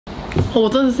我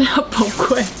真的是要崩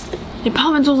溃！你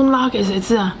泡面做这么辣，给谁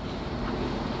吃啊？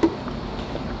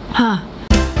哈！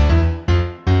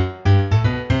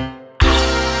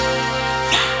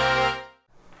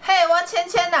嘿，我芊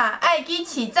芊呐，爱记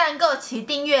起赞、搁起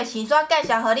订阅、起刷介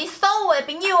绍给你所有的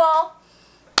朋友哦。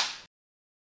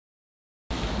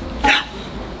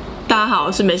大家好，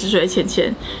我是美食水芊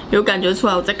芊。有感觉出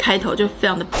来我在开头就非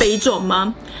常的悲壮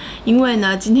吗？因为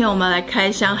呢，今天我们来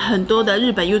开箱很多的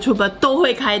日本 YouTuber 都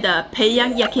会开的ペヤ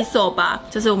ング焼きそば，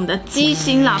这是我们的鸡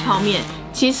心辣泡面。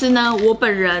其实呢，我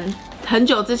本人很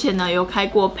久之前呢有开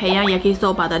过ペヤング焼き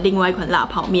そば的另外一款辣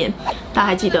泡面，大家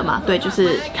还记得吗？对，就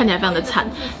是看起来非常的惨。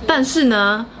但是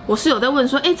呢，我室友在问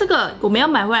说，这个我们要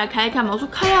买回来开看吗？我说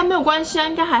开啊，没有关系啊，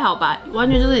应该还好吧。完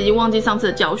全就是已经忘记上次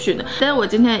的教训了。但是我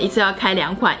今天一次要开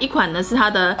2款，一款呢是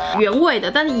它的原味的，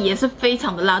但是也是非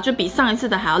常的辣，就比上一次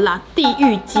的还要辣，地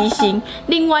狱鸡心。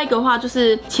另外一个话就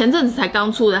是前阵子才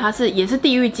刚出的，它也是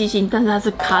地狱鸡心，但是它是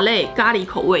咖喱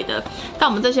口味的。但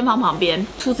我们这先放旁边。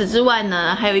除此之外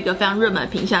呢，还有一个非常热门的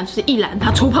品项，就是一兰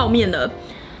它出泡面了。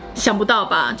想不到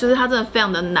吧？就是它真的非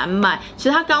常的难买。其实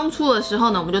它刚出的时候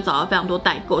呢，我们就找到非常多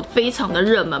代购，非常的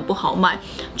热门，不好卖。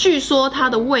据说它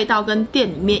的味道跟店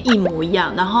里面一模一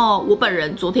样。然后我本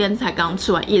人昨天才刚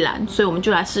吃完一兰，所以我们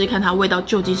就来试试看它味道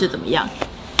究竟是怎么样。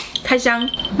开箱。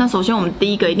那首先我们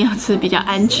第一个一定要吃比较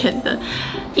安全的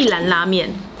一兰拉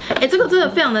面。这个真的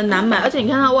非常的难买，而且你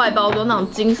看它外包都那种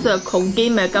金色孔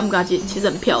金的，感不感觉其实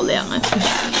很漂亮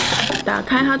打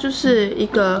开它就是一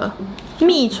个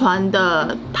秘传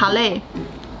的塔类，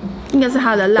应该是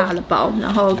它的辣的包，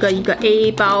然后跟一个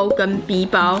A 包跟 B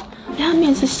包，它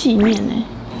面是细面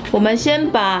我们先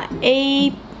把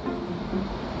A，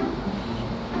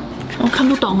 我看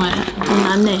不懂好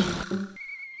难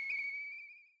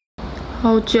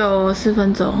好久4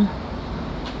分钟。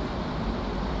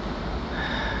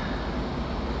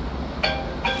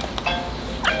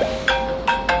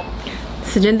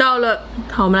时间到了，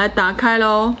好，我们来打开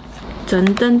咯。噔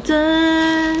噔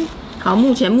噔，好，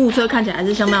目前目测看起来还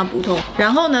是相当普通。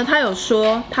然后呢，他有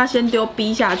说他先丢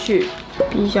B 下去，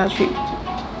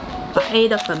把 A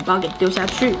的粉包给丢下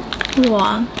去。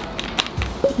哇，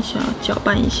一下搅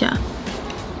拌一下。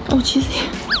其实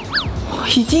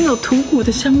已经有豚骨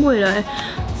的香味了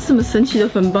这么神奇的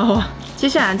粉包啊！接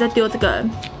下来再丢这个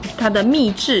它的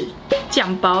秘制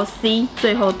酱包 C，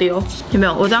 最后丢，有没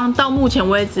有？我这样到目前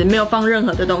为止没有放任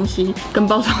何的东西，跟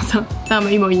包装上这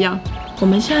样一模一样。我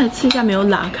们现在吃一下没有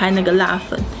拉开那个辣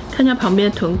粉，看一下旁边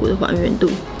的豚骨的还原度。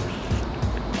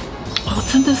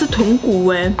真的是豚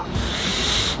骨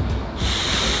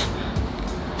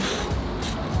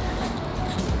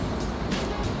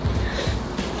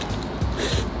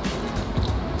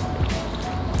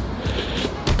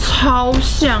超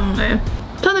像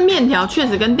它的面条确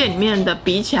实跟店里面的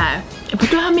比起来，不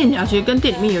对，它面条其实跟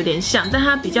店里面有点像，但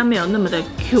它比较没有那么的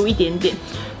Q 一点点。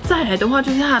再来的话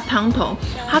就是它的汤头，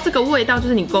它这个味道就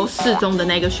是你勾适中的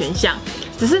那个选项。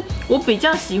只是我比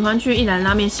较喜欢去一兰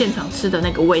拉面现场吃的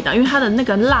那个味道，因为它的那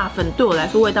个辣粉对我来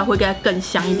说味道会更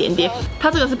香一点点。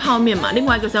它这个是泡面嘛，另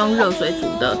外一个是用热水煮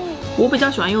的，我比较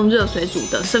喜欢用热水煮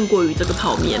的，胜过于这个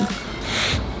泡面。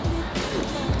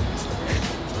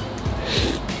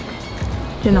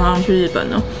天哪，好想去日本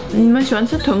哦！你们喜欢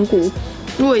吃豚骨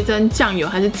味噌酱油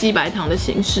还是鸡白汤的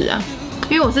形式啊？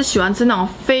因为我是喜欢吃那种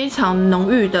非常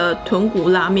浓郁的豚骨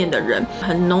拉面的人，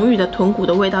很浓郁的豚骨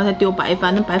的味道，再丢白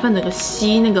饭，那白饭整个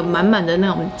吸那个满满的那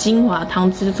种精华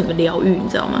汤汁，整个疗愈，你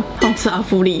知道吗？好吃阿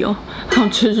芙丽哦，好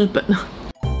去日本哦！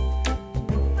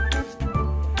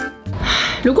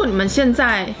如果你们现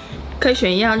在可以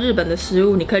选一样日本的食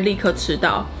物，你可以立刻吃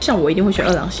到，像我一定会选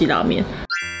2郎系拉面。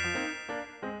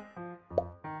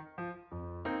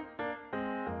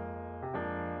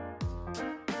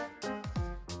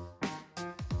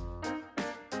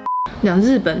讲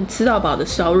日本吃到饱的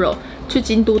烧肉，去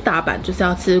京都、大阪就是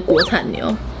要吃国产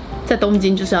牛，在东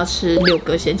京就是要吃6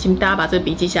个鲜，请大家把这个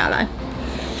笔记下来。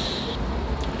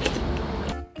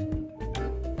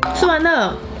吃完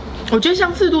了，我觉得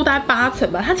相似度大概8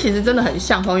成吧，它其实真的很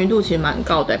像，还原度其实蛮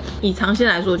高的。以尝鲜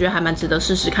来说，我觉得还蛮值得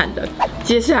试试看的。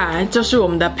接下来就是我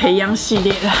们的培养系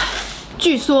列了，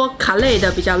据说卡类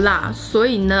的比较辣，所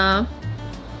以呢，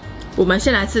我们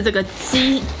先来吃这个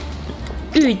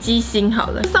玉鸡心好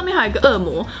了，上面还有一个恶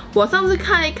魔。我上次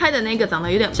开的那个长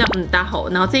得有点像大吼，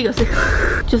然后这个是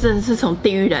就真的是从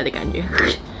地狱来的感觉，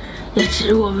来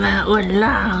吃我们很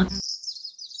辣，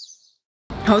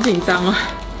好紧张哦。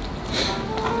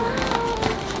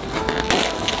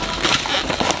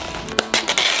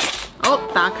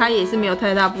打开也是没有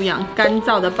太大不一样，干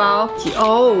燥的包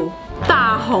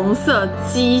大红色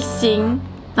鸡心，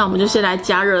那我们就先来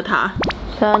加热它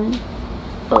，3、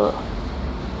2、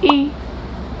1。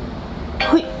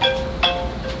嘿，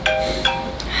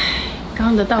刚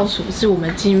刚的倒数是我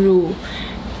们进入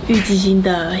预计星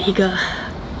的一个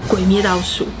鬼灭倒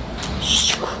数。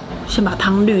先把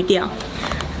汤滤掉，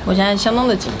我现在相当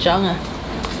的紧张啊。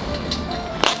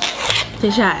接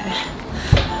下来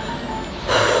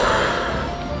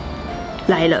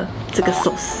来了这个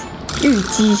sauce， 玉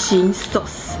鸡心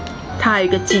sauce， 它有一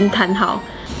个惊叹号，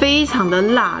非常的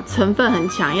辣，成分很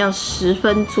强，要十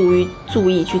分注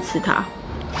意去吃它。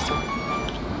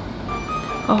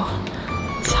哦，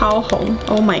超红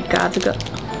 ！Oh my god， 这个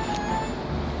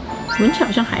闻起来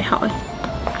好像还好哎，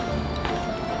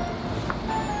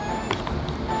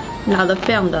辣的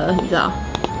非常的，你知道？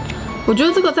我觉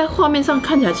得这个在画面上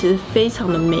看起来其实非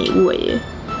常的美味耶。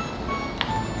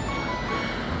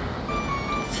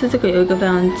吃这个有一个非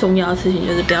常重要的事情，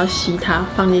就是不要吸它，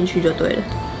放进去就对了。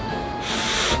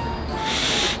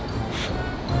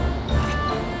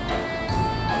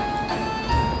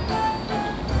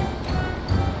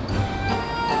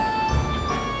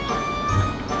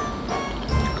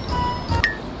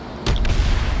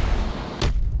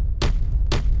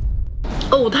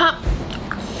哦，它。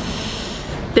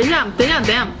等一下，等一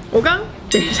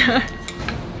下，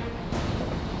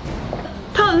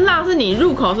它的辣是你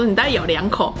入口的时候，你大概咬2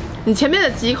口，你前面的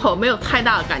几口没有太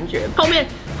大的感觉，后面，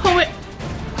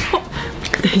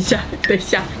等一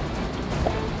下，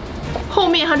后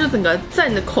面它就整个在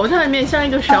你的口腔里面像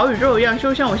一个小宇宙一样，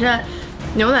就像我现在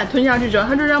牛奶吞下去之后，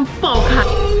它就这样爆开，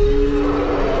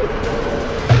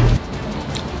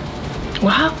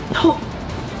哇，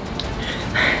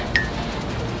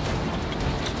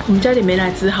我们家里没奶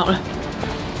汁好了，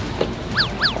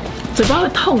嘴巴会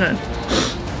痛啊！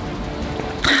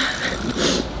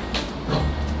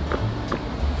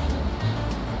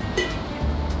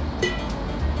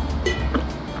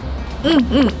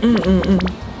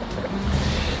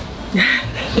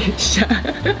等一下，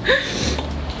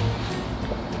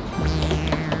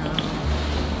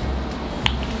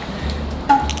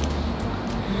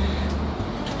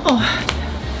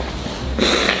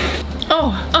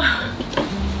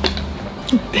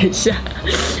等一下，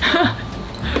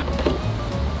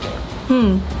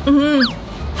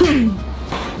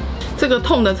这个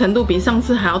痛的程度比上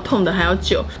次还要痛的还要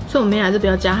久，所以我们还是不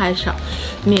要加太少，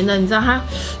免得你知道它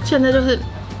现在就是，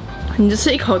你就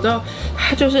吃一口之后，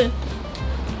它就是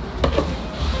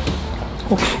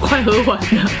我快喝完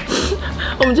了。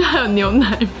我们家还有牛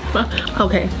奶吗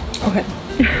 ？OK，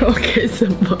 什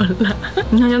么啦？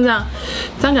你看像这样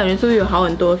感觉是不是有好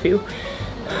很多 feel？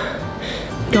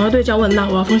 赶快对焦问辣，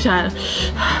我要放下来了。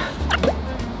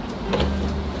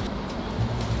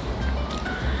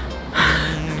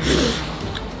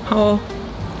好哦，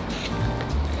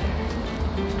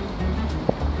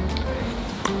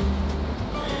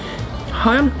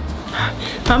好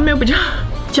像没有比较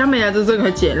加美莱滋这个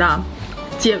解辣，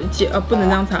不能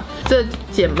这样擦，这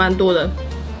减蛮多的。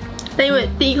但因为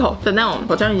第一口的那种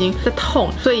口腔已经在痛，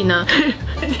所以呢，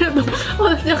你听得懂我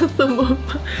在讲什么吗？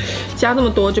加这么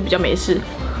多就比较没事。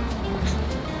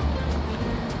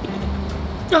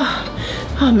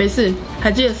没事。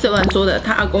还记得色婉说的，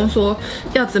他阿公说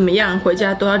要怎么样回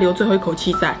家都要留最后一口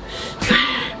气在，所以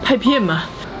拍片嘛。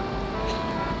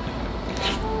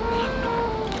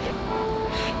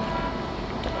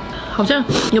好像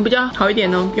有比较好一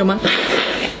点哦，有吗？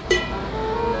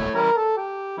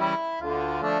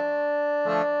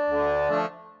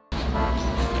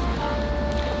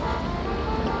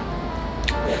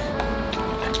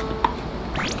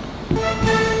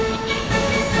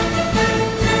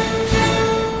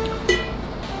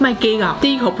卖给搞，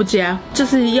第一口不加，就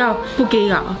是要不给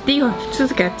搞，第一口就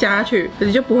是给它加下去，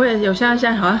你就不会有像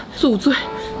现在好像宿醉。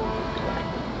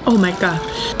Oh my god！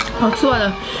 好，吃完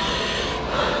了。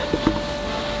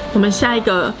我们下一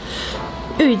个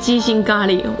玉鸡心咖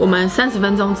喱，我们30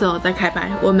分钟之后再开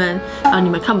拍。我们你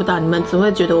们看不到，你们只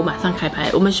会觉得我马上开拍。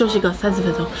我们休息个30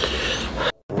分钟。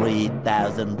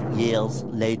3000 years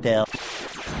later。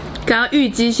刚刚玉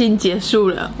鸡心结束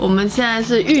了，我们现在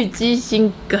是玉鸡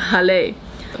心咖喱。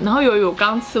然后由于我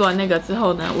刚吃完那个之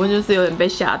后呢，我就是有点被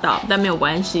吓到，但没有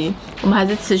关系，我们还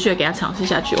是持续的给它尝试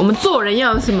下去。我们做人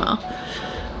要有什么？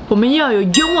我们要有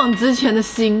勇往直前的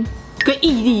心跟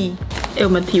毅力。我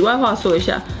们题外话说一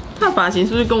下，他的发型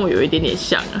是不是跟我有一点点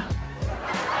像啊？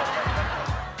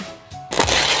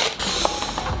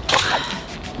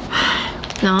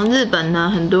然后日本呢，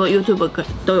很多 YouTuber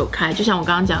都有开，就像我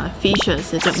刚刚讲的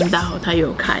Fishers 叫冰大猴，他也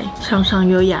有开，上上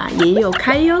优雅也有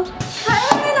开哟。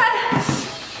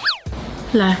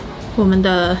来，我们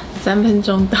的3分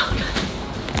钟到了。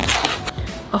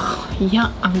一样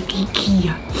昂 K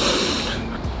呀。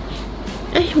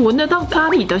闻得到咖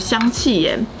喱的香气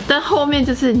耶，但后面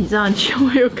就是你知道，你就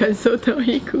会有感受到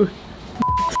一股。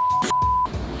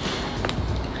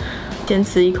先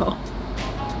吃一口，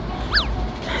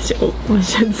我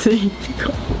先吃一口，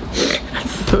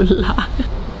酸辣。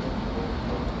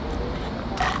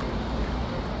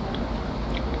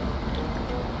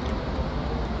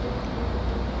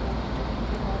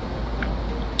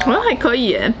好像还可以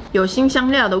耶，有辛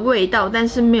香料的味道，但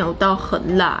是没有到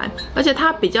很辣，而且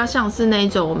它比较像是那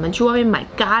种我们去外面买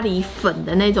咖喱粉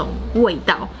的那种味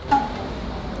道。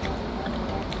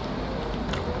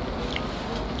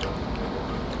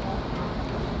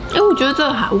我觉得这个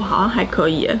我好像还可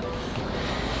以耶，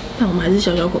但我们还是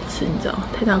小口吃，你知道，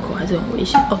太大口还是很危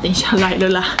险。哦，等一下来了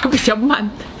啦，比较慢。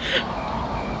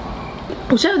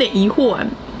我现在有点疑惑哎，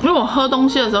因为我喝东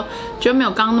西的时候觉得没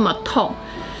有刚刚那么痛。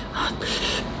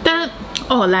但是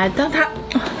来，但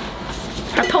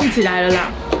它痛起来了啦！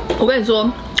我跟你说，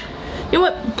因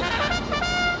为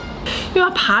它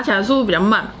爬起来的速度比较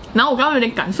慢，然后我刚刚有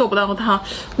点感受不到它，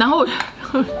然后我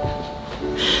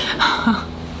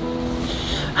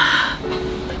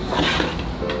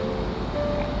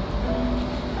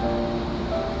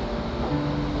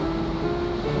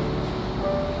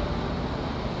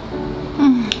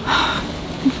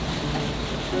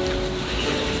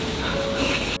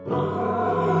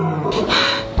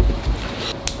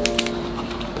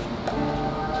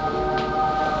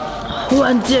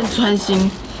万箭穿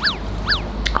心。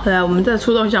来，我们再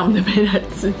出动一下我们的美乃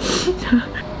滋，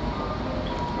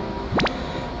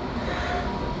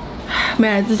美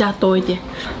乃滋加多一点，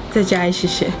再加一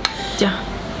些，这样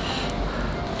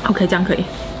 ，OK， 这样可以。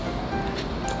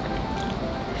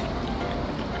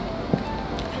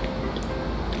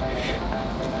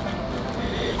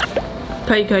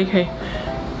可以。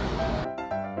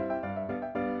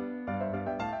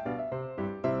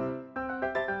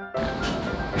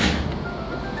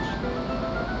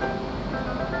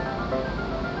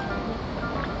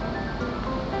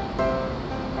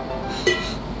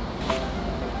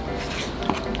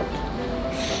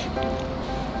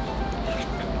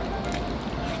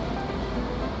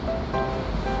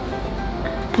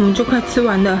我们就快吃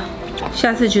完了，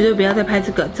下次绝对不要再拍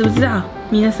这个，知不知道？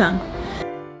皆さん。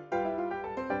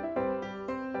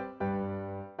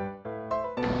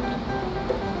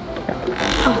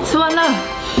好，吃完了。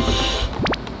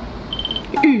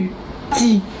预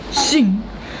计性，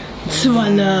吃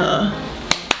完了。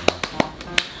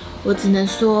我只能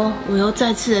说，我又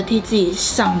再次的替自己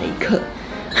上了一课。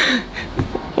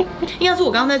应该是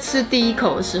我刚刚在吃第一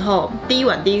口的时候，第一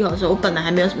口的时候，我本来还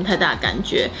没有什么太大的感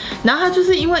觉，然后它就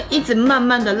是因为一直慢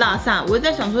慢的辣上，我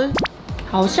在想说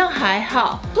好像还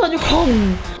好，突然就轰！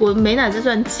我美乃滋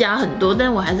虽然加很多，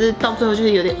但我还是到最后就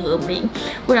是有点耳鸣。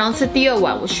我想要吃第二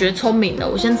碗，我学聪明了，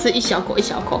我先吃一小口，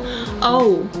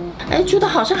觉得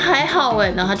好像还好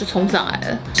哎，然后它就冲上来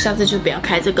了。下次就不要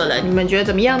开这个了，你们觉得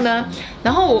怎么样呢？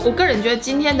然后我个人觉得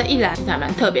今天的一兰其实还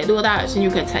蛮特别，如果大家有兴趣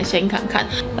可以采先看看。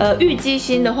玉鸡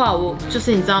心的话，我就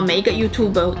是你知道每一个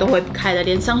YouTuber 都会开的，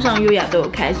连上优雅都有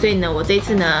开，所以呢，我这一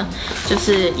次呢就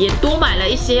是也多买了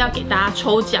一些要给大家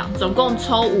抽奖，总共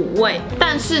抽5位。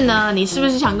但是呢，你是不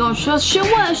是想跟我说学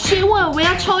问，我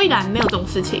要抽一兰？没有这种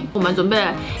事情，我们准备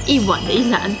了1碗的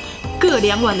一兰。各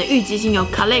2碗的玉鸡心有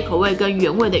咖喱口味跟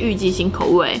原味的玉鸡心口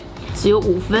味，只有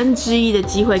1/5的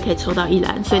机会可以抽到一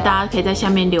兰，所以大家可以在下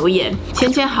面留言，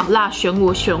千好辣，选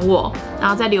我，然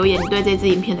后再留言你对这支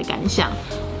影片的感想。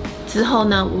之后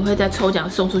呢，我会再抽奖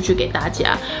送出去给大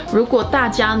家。如果大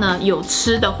家呢有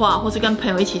吃的话，或是跟朋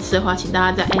友一起吃的话，请大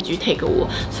家在 IG tag 我，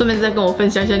顺便再跟我分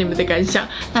享一下你们的感想。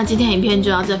那今天影片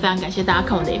就到这，非常感谢大家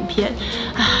看我的影片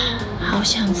好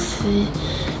想吃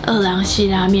2郎系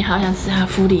拉面，好想吃哈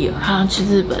夫里尔，好想去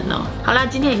日本哦。好啦，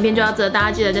今天影片就到这，大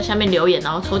家记得在下面留言，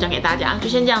然后抽奖给大家。就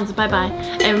先这样子，拜拜。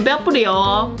你们不留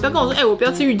哦，不要跟我说，我不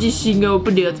要吃玉鸡心哦，我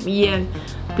不留怎么样？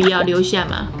不要留下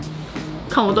嘛。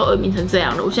看我都耳鸣成这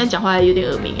样了，我现在讲话有点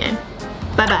耳鸣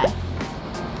拜拜。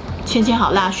千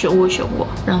好辣，选我，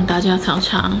让大家尝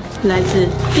尝来自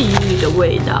地狱的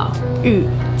味道，玉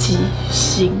鸡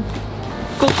心。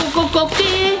咕，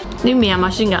你名嘛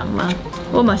姓杨吗？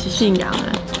我嘛是姓杨啊。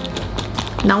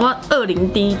然后我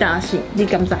20第一大姓，你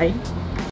敢知？